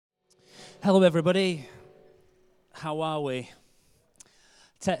Hello, everybody. How are we?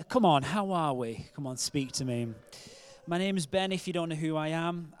 Come on, how are we? Come on, speak to me. My name is Ben. If you don't know who I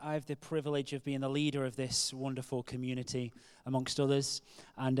am, I have the privilege of being the leader of this wonderful community, amongst others.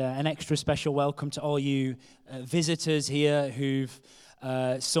 And an extra special welcome to all you visitors here who've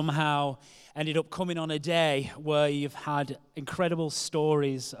somehow ended up coming on a day where you've had incredible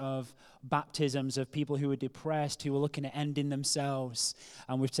stories of baptisms of people who were depressed, who were looking at ending themselves.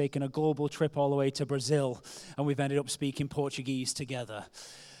 And we've taken a global trip all the way to Brazil, and we've ended up speaking Portuguese together.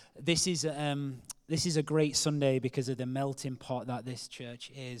 This is a great Sunday because of the melting pot that this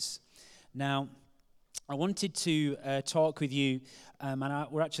church is. Now, I wanted to talk with you, and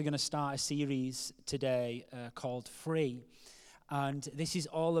we're actually going to start a series today called Free. And this is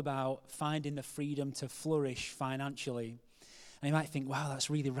all about finding the freedom to flourish financially. And you might think, wow, that's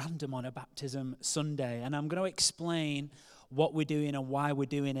really random on a baptism Sunday. And I'm going to explain what we're doing and why we're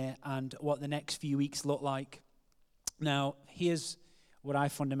doing it and what the next few weeks look like. Now, here's what I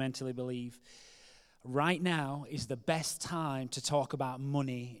fundamentally believe. Right now is the best time to talk about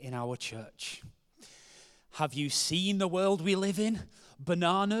money in our church. Have you seen the world we live in?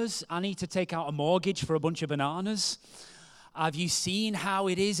 Bananas. I need to take out a mortgage for a bunch of bananas. Have you seen how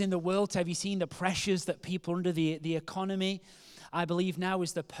it is in the world? Have you seen the pressures that people under the economy? I believe now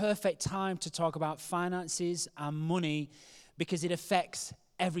is the perfect time to talk about finances and money because it affects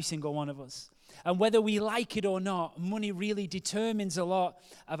every single one of us. And whether we like it or not, money really determines a lot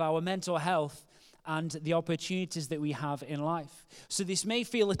of our mental health and the opportunities that we have in life. So this may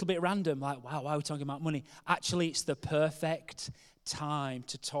feel a little bit random, like, wow, why are we talking about money? Actually, it's the perfect time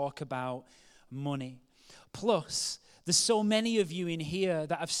to talk about money. Plus, there's so many of you in here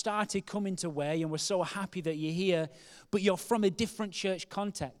that have started coming to Way, and we're so happy that you're here, but you're from a different church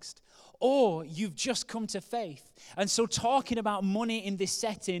context. Or you've just come to faith. And so talking about money in this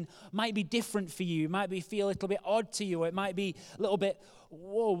setting might be different for you. It might feel a little bit odd to you. Or it might be a little bit,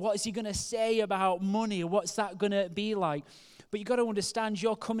 whoa, what is he going to say about money? What's that going to be like? But you've got to understand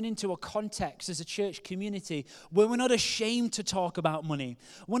you're coming into a context as a church community where we're not ashamed to talk about money.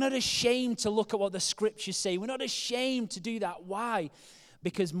 We're not ashamed to look at what the scriptures say. We're not ashamed to do that. Why?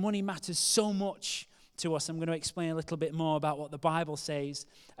 Because money matters so much to us. I'm going to explain a little bit more about what the Bible says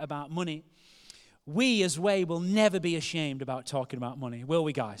about money. We as Way will never be ashamed about talking about money, will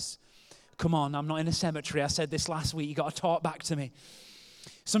we, guys? Come on, I'm not in a cemetery. I said this last week. You got to talk back to me.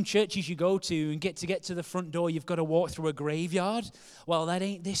 Some churches you go to and get to the front door, you've got to walk through a graveyard. Well, that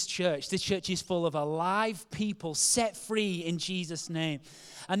ain't this church. This church is full of alive people set free in Jesus' name.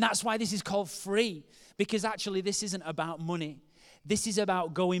 And that's why this is called Free, because actually this isn't about money. This is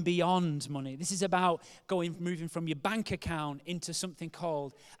about going beyond money. This is about moving from your bank account into something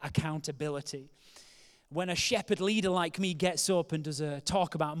called accountability. When a shepherd leader like me gets up and does a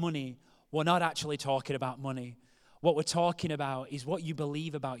talk about money, we're not actually talking about money. What we're talking about is what you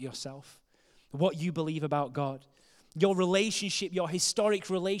believe about yourself, what you believe about God, your relationship, your historic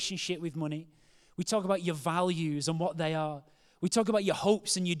relationship with money. We talk about your values and what they are. We talk about your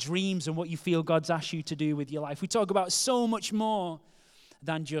hopes and your dreams and what you feel God's asked you to do with your life. We talk about so much more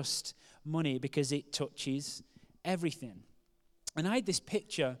than just money because it touches everything. And I had this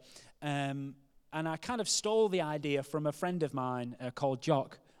picture, and I kind of stole the idea from a friend of mine called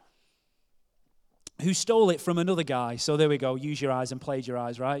Jock, who stole it from another guy. So there we go, use your eyes and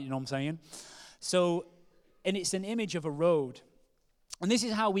plagiarize, right? You know what I'm saying? So, and it's an image of a road. And this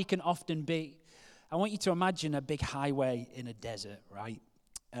is how we can often be. I want you to imagine a big highway in a desert, right?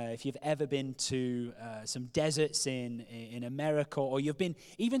 If you've ever been to some deserts in America, or you've been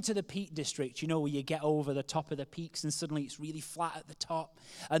even to the Peak District, you know, where you get over the top of the peaks and suddenly it's really flat at the top,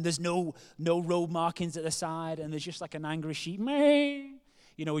 and there's no road markings at the side, and there's just like an angry sheep, meh,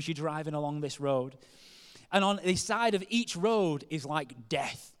 you know, as you're driving along this road. And on the side of each road is like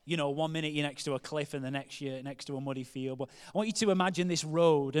death. You know, 1 minute you're next to a cliff and the next you're next to a muddy field. But I want you to imagine this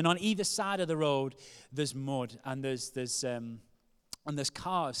road, and on either side of the road there's mud, and there's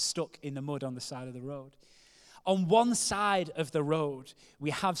cars stuck in the mud on the side of the road. On one side of the road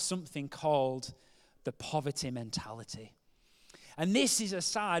we have something called the poverty mentality. And this is a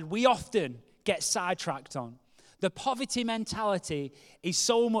side we often get sidetracked on. The poverty mentality is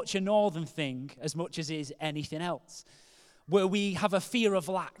so much a northern thing as much as it is anything else, where we have a fear of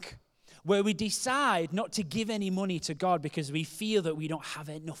lack, where we decide not to give any money to God because we feel that we don't have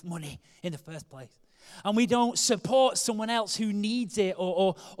enough money in the first place. And we don't support someone else who needs it,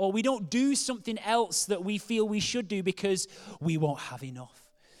 or we don't do something else that we feel we should do because we won't have enough.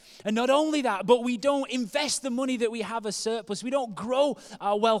 And not only that, but we don't invest the money that we have as surplus. We don't grow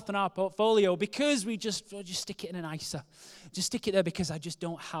our wealth and our portfolio because we just stick it in an ISA. Just stick it there because I just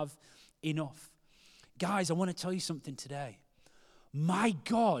don't have enough. Guys, I want to tell you something today. My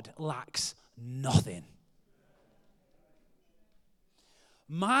God lacks nothing.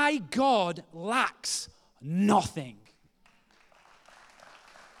 My God lacks nothing.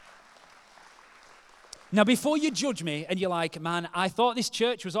 Now, before you judge me and you're like, man, I thought this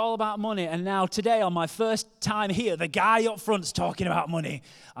church was all about money, and now today on my first time here, the guy up front's talking about money.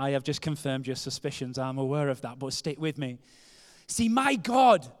 I have just confirmed your suspicions. I'm aware of that, but stick with me. See, my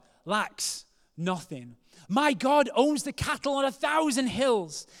God lacks nothing. My God owns the cattle on 1,000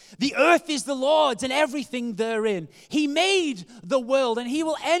 hills. The earth is the Lord's and everything therein. He made the world, and he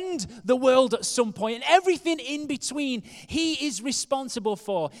will end the world at some point. And everything in between, he is responsible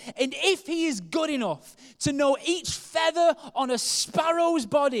for. And if he is good enough to know each feather on a sparrow's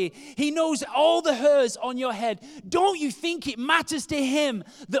body, he knows all the hairs on your head. Don't you think it matters to him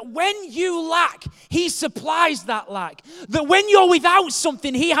that when you lack, he supplies that lack? That when you're without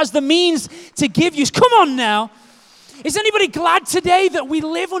something, he has the means to give you. Come on now. Is anybody glad today that we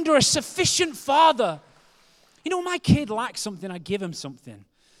live under a sufficient Father? You know, when my kid lacks something, I give him something.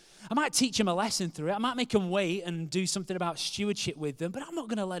 I might teach him a lesson through it. I might make him wait and do something about stewardship with them, but I'm not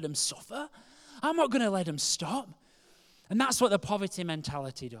going to let him suffer. I'm not going to let him stop. And that's what the poverty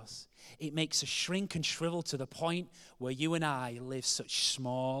mentality does. It makes us shrink and shrivel to the point where you and I live such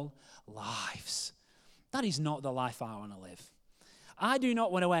small lives. That is not the life I want to live. I do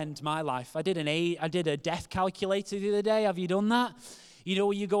not want to end my life. I did a death calculator the other day. Have you done that? You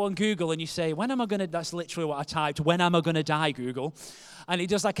know, you go on Google and you say, when am I going to, that's literally what I typed, when am I going to die, Google? And it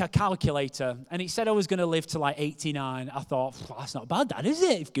does like a calculator. And it said I was going to live to like 89. I thought, well, that's not bad, that is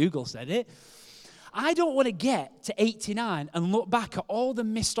it, if Google said it. I don't want to get to 89 and look back at all the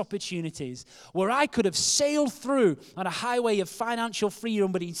missed opportunities where I could have sailed through on a highway of financial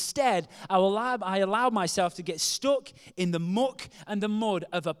freedom, but instead I allowed myself to get stuck in the muck and the mud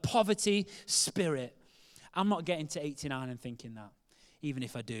of a poverty spirit. I'm not getting to 89 and thinking that, even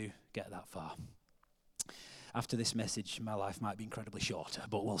if I do get that far. After this message, my life might be incredibly shorter,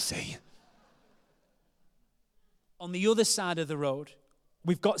 but we'll see. On the other side of the road,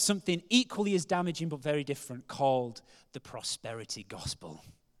 we've got something equally as damaging but very different called the prosperity gospel.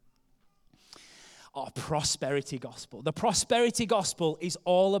 Prosperity gospel. The prosperity gospel is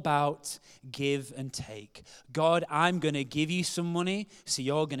all about give and take. God, I'm going to give you some money, so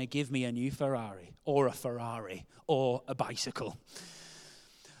you're going to give me a new Ferrari or a bicycle.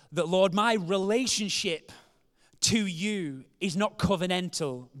 That, Lord, my relationship to you is not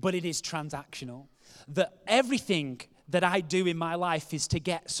covenantal, but it is transactional. That everything that I do in my life is to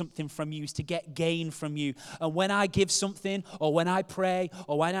get something from you, is to get gain from you. And when I give something, or when I pray,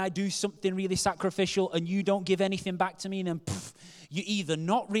 or when I do something really sacrificial and you don't give anything back to me, then you're either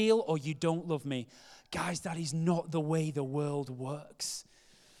not real or you don't love me. Guys, that is not the way the world works.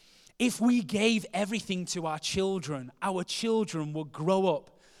 If we gave everything to our children would grow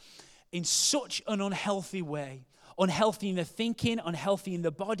up in such an unhealthy way. Unhealthy in the thinking, unhealthy in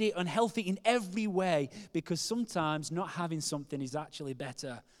the body, unhealthy in every way, because sometimes not having something is actually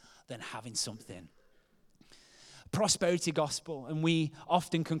better than having something. Prosperity gospel, and we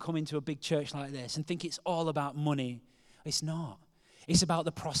often can come into a big church like this and think it's all about money. It's not. It's about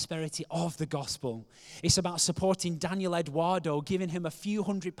the prosperity of the gospel. It's about supporting Daniel Eduardo, giving him a few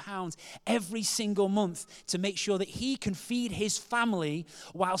 £100 every single month to make sure that he can feed his family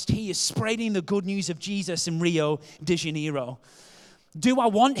whilst he is spreading the good news of Jesus in Rio de Janeiro. Do I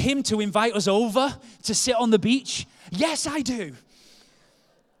want him to invite us over to sit on the beach? Yes, I do.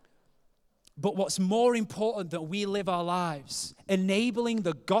 But what's more important that we live our lives, enabling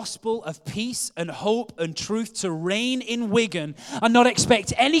the gospel of peace and hope and truth to reign in Wigan and not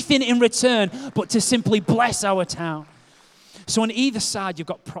expect anything in return, but to simply bless our town. So on either side, you've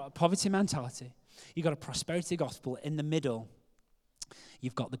got poverty mentality. You've got a prosperity gospel. In the middle,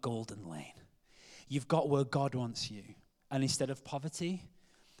 you've got the golden lane. You've got where God wants you. And instead of poverty,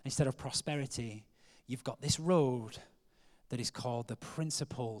 instead of prosperity, you've got this road that is called the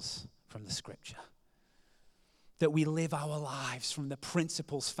principles from the scripture. That we live our lives from the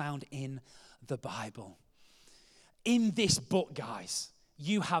principles found in the Bible. In this book, guys,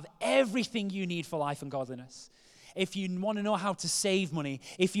 you have everything you need for life and godliness. If you want to know how to save money,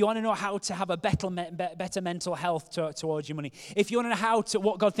 if you want to know how to have a better mental health towards your money, if you want to know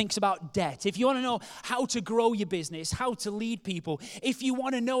what God thinks about debt, if you want to know how to grow your business, how to lead people, if you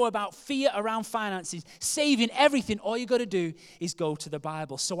want to know about fear around finances, saving everything, all you got to do is go to the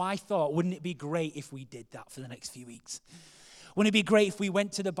Bible. So I thought, wouldn't it be great if we did that for the next few weeks? Wouldn't it be great if we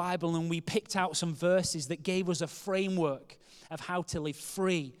went to the Bible and we picked out some verses that gave us a framework of how to live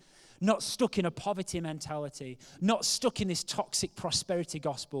free, not stuck in a poverty mentality, not stuck in this toxic prosperity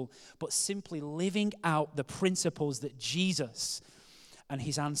gospel, but simply living out the principles that Jesus and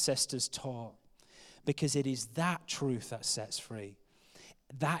his ancestors taught. Because it is that truth that sets free.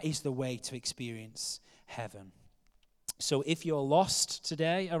 That is the way to experience heaven. So if you're lost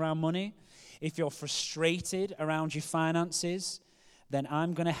today around money, if you're frustrated around your finances, then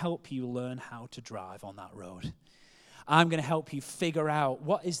I'm going to help you learn how to drive on that road. I'm going to help you figure out,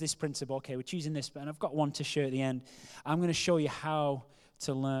 what is this principle? Okay, we're choosing this, and I've got one to share at the end. I'm going to show you how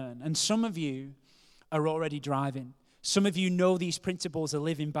to learn. And some of you are already driving. Some of you know these principles, are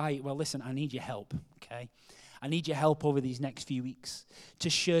living by it. Well, listen, I need your help, okay? I need your help over these next few weeks to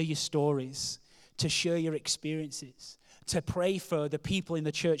share your stories, to share your experiences, to pray for the people in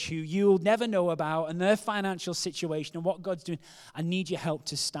the church who you'll never know about and their financial situation and what God's doing. I need your help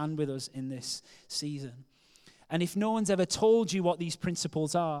to stand with us in this season. And if no one's ever told you what these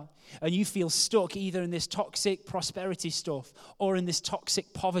principles are, and you feel stuck either in this toxic prosperity stuff or in this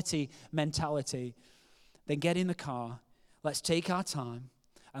toxic poverty mentality, then get in the car, let's take our time,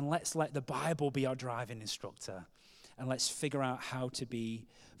 and let's let the Bible be our driving instructor, and let's figure out how to be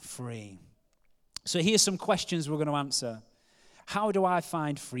free. So here's some questions we're going to answer. How do I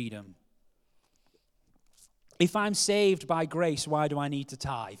find freedom? If I'm saved by grace, why do I need to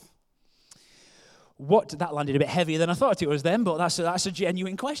tithe? That landed a bit heavier than I thought it was then, but that's a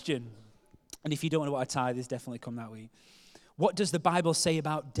genuine question. And if you don't know what a tithe is, definitely come that way. What does the Bible say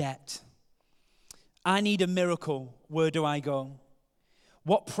about debt? I need a miracle. Where do I go?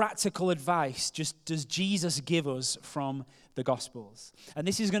 What practical advice does Jesus give us from the Gospels? And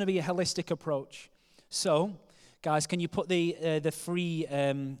this is going to be a holistic approach. So, guys, can you put the free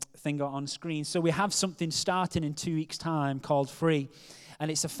thing on screen? So we have something starting in 2 weeks' time called Free. And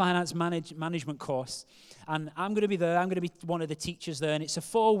it's a finance management course. And I'm going to be there. I'm going to be one of the teachers there. And it's a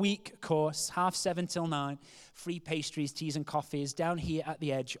 4-week course, 7:30 till 9. Free pastries, teas, and coffees down here at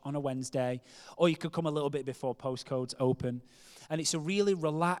the edge on a Wednesday. Or you could come a little bit before postcodes open. And it's a really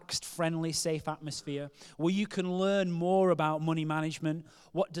relaxed, friendly, safe atmosphere where you can learn more about money management.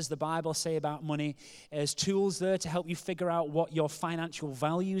 What does the Bible say about money? There's tools there to help you figure out what your financial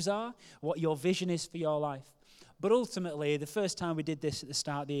values are, what your vision is for your life. But ultimately, the first time we did this at the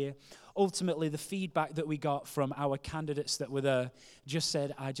start of the year, ultimately the feedback that we got from our candidates that were there just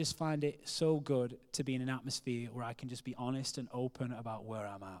said, I just find it so good to be in an atmosphere where I can just be honest and open about where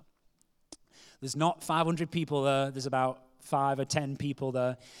I'm at. There's not 500 people there. There's about 5 or 10 people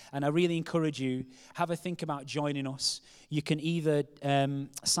there. And I really encourage you, have a think about joining us. You can either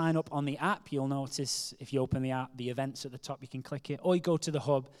sign up on the app. You'll notice if you open the app, the events at the top, you can click it. Or you go to the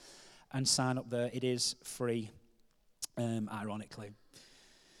hub and sign up there. It is free. Ironically.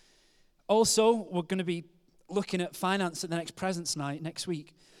 Also, we're going to be looking at finance at the next Presence Night next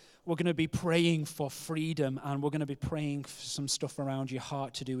week. We're going to be praying for freedom, and we're going to be praying for some stuff around your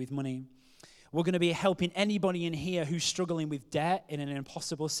heart to do with money. We're going to be helping anybody in here who's struggling with debt in an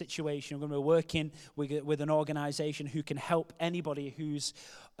impossible situation. We're going to be working with an organization who can help anybody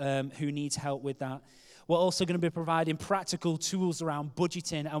who needs help with that. We're also going to be providing practical tools around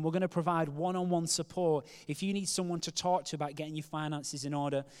budgeting, and we're going to provide one-on-one support. If you need someone to talk to about getting your finances in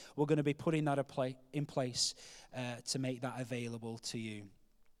order, we're going to be putting that in place to make that available to you.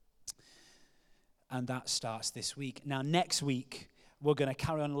 And that starts this week. Now, next week, we're going to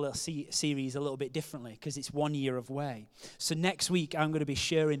carry on a little series a little bit differently because it's 1 year of way. So next week, I'm going to be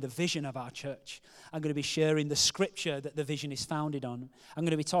sharing the vision of our church. I'm going to be sharing the scripture that the vision is founded on. I'm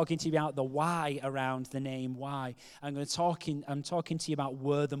going to be talking to you about the why around the name why. I'm talking to you about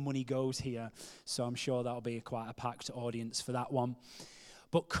where the money goes here. So I'm sure that'll be quite a packed audience for that one.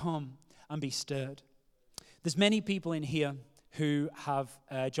 But come and be stirred. There's many people in here who have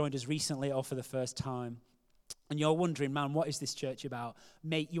joined us recently or for the first time. And you're wondering, man, what is this church about?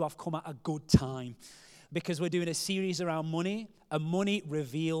 Mate, you have come at a good time because we're doing a series around money, and money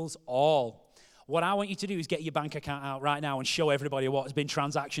reveals all. What I want you to do is get your bank account out right now and show everybody what's been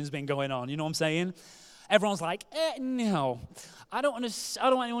transactions been going on. You know what I'm saying? Everyone's like, no. I don't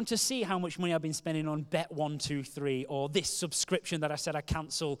want anyone to see how much money I've been spending on Bet 123 or this subscription that I said I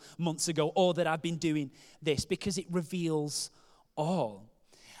cancel months ago or that I've been doing this, because it reveals all.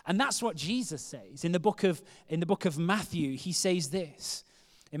 And that's what Jesus says. In the book of Matthew, he says this.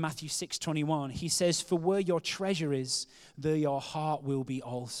 In Matthew 6:21, he says, for where your treasure is, there your heart will be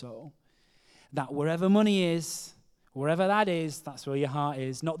also. That wherever money is, wherever that is, that's where your heart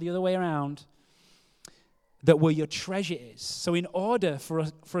is, not the other way around. That where your treasure is. So in order for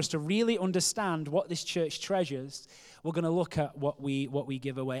us to really understand what this church treasures, we're going to look at what we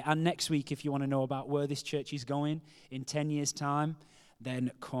give away. And next week, if you want to know about where this church is going in 10 years' time,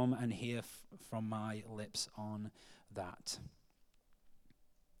 then come and hear from my lips on that.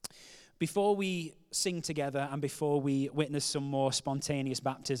 Before we sing together and before we witness some more spontaneous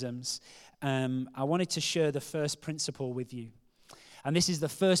baptisms, I wanted to share the first principle with you. And this is the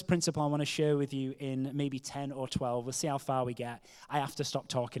first principle I want to share with you in maybe 10 or 12. We'll see how far we get. I have to stop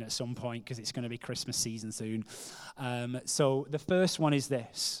talking at some point because it's going to be Christmas season soon. So the first one is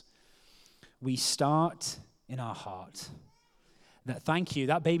this. We start in our heart. Thank you.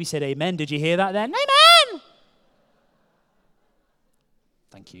 That baby said amen. Did you hear that then? Amen!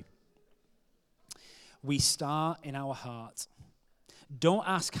 Thank you. We start in our heart. Don't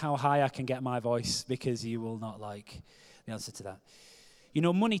ask how high I can get my voice because you will not like the answer to that. You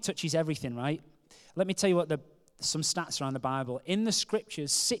know, money touches everything, right? Let me tell you what some stats around the Bible. In the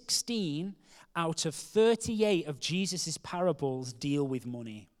scriptures, 16 out of 38 of Jesus' parables deal with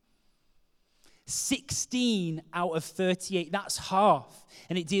money. 16 out of 38, that's half.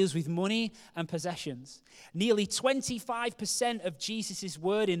 And it deals with money and possessions. Nearly 25% of Jesus'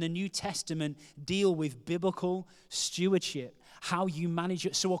 word in the New Testament deal with biblical stewardship, how you manage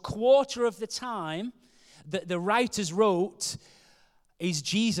it. So a quarter of the time that the writers wrote is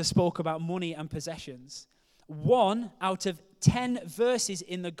Jesus spoke about money and possessions. 1 out of 10 verses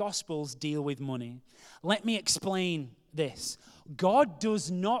in the Gospels deal with money. Let me explain this. God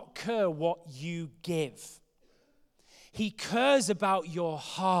does not care what you give. He cares about your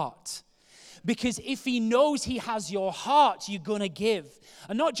heart. Because if he knows he has your heart, you're going to give.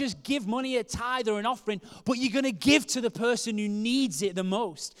 And not just give money, a tithe or an offering, but you're going to give to the person who needs it the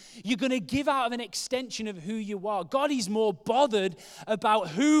most. You're going to give out of an extension of who you are. God is more bothered about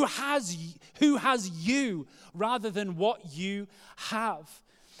who has you rather than what you have.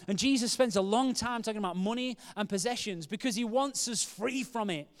 And Jesus spends a long time talking about money and possessions because he wants us free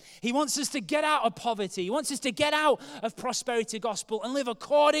from it. He wants us to get out of poverty. He wants us to get out of prosperity gospel and live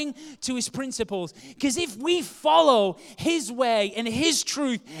according to his principles. Because if we follow his way and his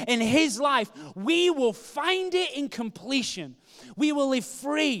truth and his life, we will find it in completion. We will live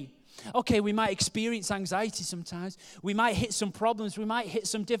free. Okay, we might experience anxiety sometimes. We might hit some problems. We might hit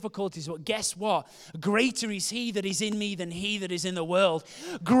some difficulties. But guess what? Greater is he that is in me than he that is in the world.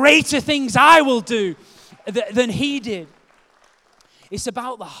 Greater things I will do than he did. It's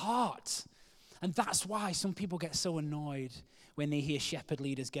about the heart. And that's why some people get so annoyed when they hear shepherd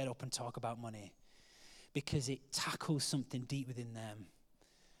leaders get up and talk about money. Because it tackles something deep within them.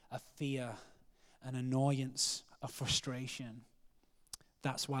 A fear, an annoyance, a frustration.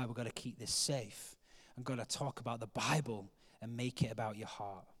 That's why we've got to keep this safe and got to talk about the Bible and make it about your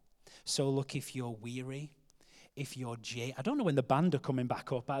heart. So look, if you're weary, if you're I don't know when the band are coming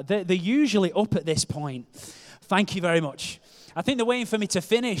back up. They're usually up at this point. Thank you very much. I think they're waiting for me to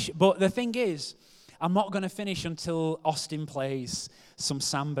finish, but the thing is, I'm not going to finish until Austin plays some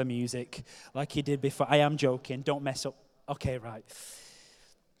samba music like he did before. I am joking. Don't mess up. Okay, right.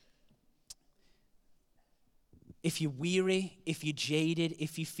 If you're weary, if you're jaded,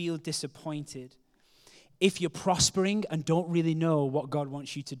 if you feel disappointed, if you're prospering and don't really know what God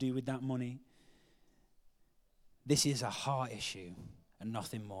wants you to do with that money, this is a heart issue and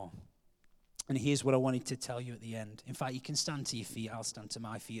nothing more. And here's what I wanted to tell you at the end. In fact, you can stand to your feet. I'll stand to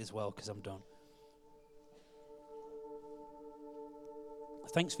my feet as well because I'm done.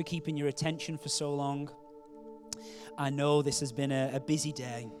 Thanks for keeping your attention for so long. I know this has been a busy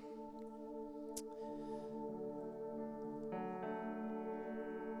day.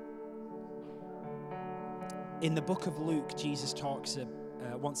 In the book of Luke, Jesus talks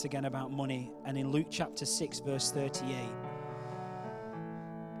once again about money. And in Luke chapter 6, verse 38,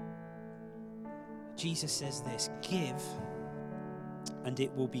 Jesus says this, "Give, and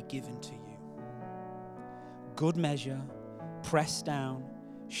it will be given to you. Good measure, pressed down,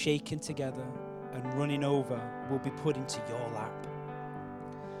 shaken together, and running over will be put into your lap.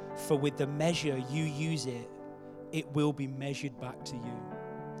 For with the measure you use it will be measured back to you."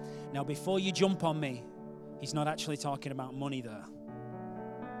 Now, before you jump on me, he's not actually talking about money there.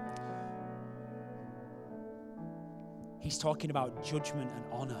 He's talking about judgment and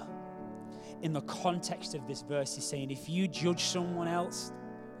honor. In the context of this verse, he's saying, if you judge someone else,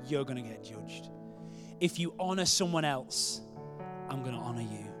 you're going to get judged. If you honor someone else, I'm going to honor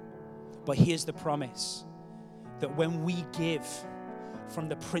you. But here's the promise, that when we give from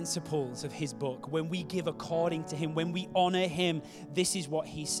the principles of his book, when we give according to him, when we honor him, this is what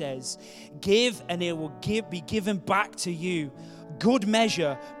he says. Give and it will be given back to you. Good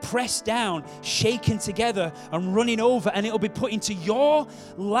measure, pressed down, shaken together, and running over, and it will be put into your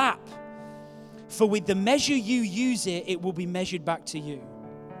lap. For with the measure you use it will be measured back to you.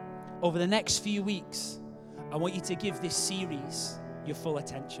 Over the next few weeks, I want you to give this series your full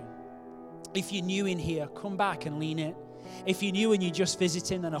attention. If you're new in here, come back and lean in. If you're new and you're just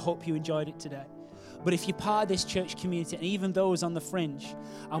visiting, then I hope you enjoyed it today. But if you're part of this church community, and even those on the fringe,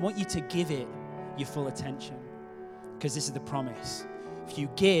 I want you to give it your full attention, because this is the promise. If you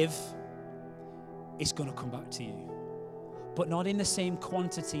give, it's going to come back to you. But not in the same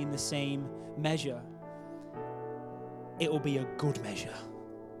quantity, in the same measure. It will be a good measure.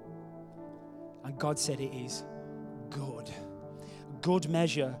 And God said it is good. Good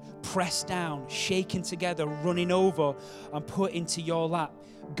measure, pressed down, shaken together, running over, and put into your lap.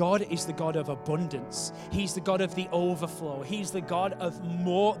 God is the God of abundance. He's the God of the overflow. He's the God of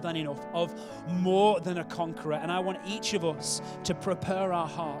more than enough, of more than a conqueror. And I want each of us to prepare our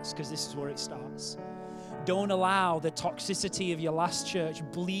hearts, because this is where it starts. Don't allow the toxicity of your last church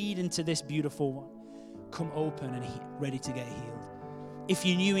bleed into this beautiful one. Come open and ready to get healed. If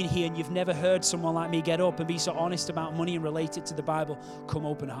you're new in here and you've never heard someone like me get up and be so honest about money and relate it to the Bible, come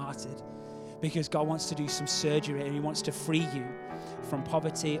open-hearted, because God wants to do some surgery and He wants to free you from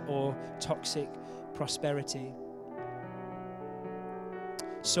poverty or toxic prosperity.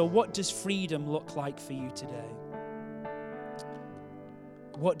 So what does freedom look like for you today?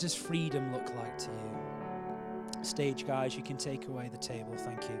 What does freedom look like to you? Stage guys, you can take away the table.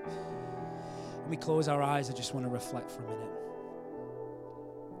 Thank you. When we close our eyes, I just want to reflect for a minute.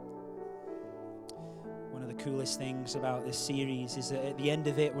 One of the coolest things about this series is that at the end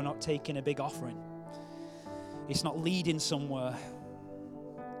of it, we're not taking a big offering. It's not leading somewhere.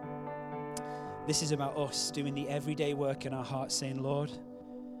 This is about us doing the everyday work in our hearts, saying, Lord,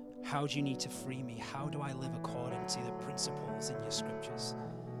 how do you need to free me? How do I live according to the principles in your scriptures?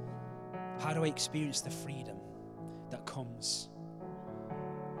 How do I experience the freedom that comes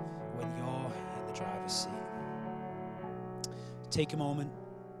when you're in the driver's seat? Take a moment,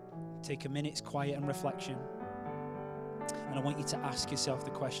 take a minute's quiet and reflection. And I want you to ask yourself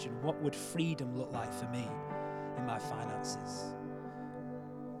the question, what would freedom look like for me in my finances?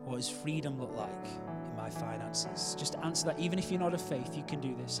 What does freedom look like in my finances? Just answer that. Even if you're not of faith, you can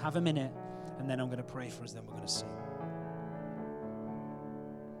do this. Have a minute, and then I'm going to pray for us, then we're going to sing.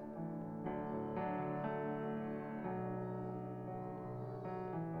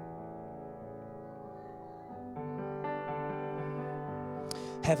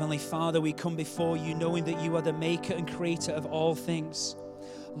 Heavenly Father, we come before you knowing that you are the maker and creator of all things.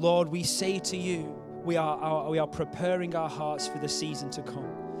 Lord, we say to you, we are preparing our hearts for the season to come.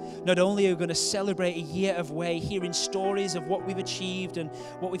 Not only are we going to celebrate a year of way, hearing stories of what we've achieved and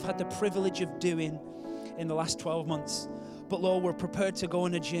what we've had the privilege of doing in the last 12 months, but Lord, we're prepared to go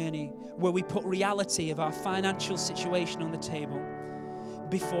on a journey where we put reality of our financial situation on the table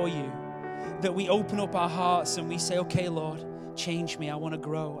before you, that we open up our hearts and we say, okay, Lord, change me. I want to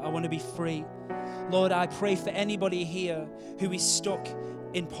grow. I want to be free. Lord, I pray for anybody here who is stuck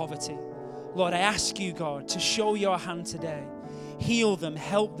in poverty. Lord, I ask you, God, to show your hand today. Heal them,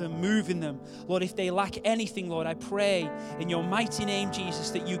 help them, move in them. Lord, if they lack anything, Lord, I pray in your mighty name, Jesus,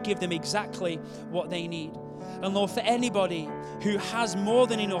 that you give them exactly what they need. And Lord, for anybody who has more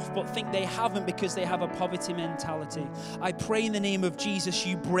than enough but think they haven't because they have a poverty mentality, I pray in the name of Jesus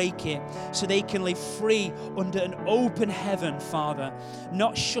you break it so they can live free under an open heaven, Father,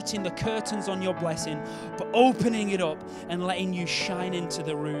 not shutting the curtains on your blessing, but opening it up and letting you shine into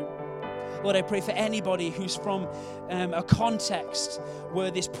the room. Lord, I pray for anybody who's from a context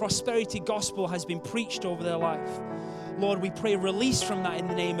where this prosperity gospel has been preached over their life. Lord, we pray release from that in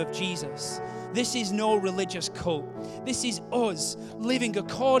the name of Jesus. This is no religious cult. This is us living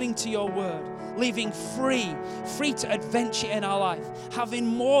according to your word, living free to adventure in our life, having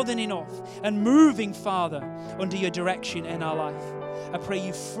more than enough, and moving, Father, under your direction in our life. I pray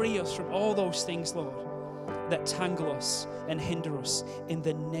you free us from all those things, Lord, that tangle us and hinder us. In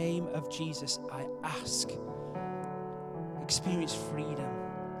the name of Jesus, I ask. Experience freedom.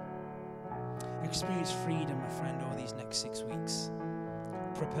 Experience freedom, my friend, over these next 6 weeks.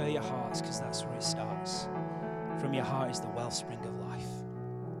 Prepare your hearts, because that's where it starts. From your heart is the wellspring of life.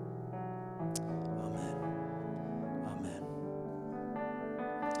 Amen. Amen.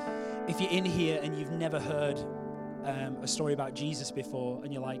 If you're in here and you've never heard a story about Jesus before,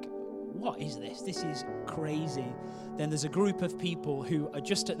 and you're like, what is this? This is crazy. Then there's a group of people who are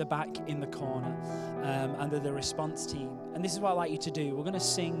just at the back in the corner, and they're the response team. And this is what I'd like you to do. We're going to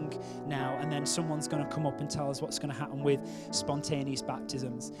sing now, and then someone's going to come up and tell us what's going to happen with spontaneous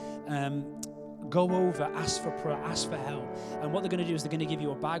baptisms. Go over, ask for prayer, ask for help. And what they're going to do is they're going to give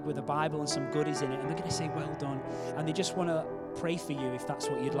you a bag with a Bible and some goodies in it, and they're going to say, well done. And they just want to pray for you if that's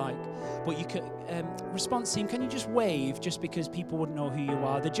what you'd like. But you could, response team, can you just wave just because people wouldn't know who you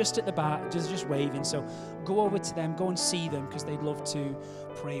are? They're just at the back, just waving. So go over to them, go and see them because they'd love to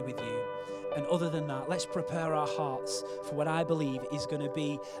pray with you. And other than that, let's prepare our hearts for what I believe is going to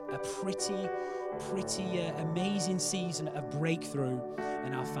be a pretty amazing season of breakthrough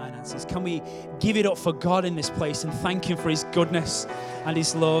in our finances. Can we give it up for God in this place and thank him for his goodness and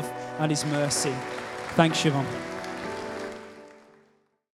his love and his mercy? Thanks, Siobhan.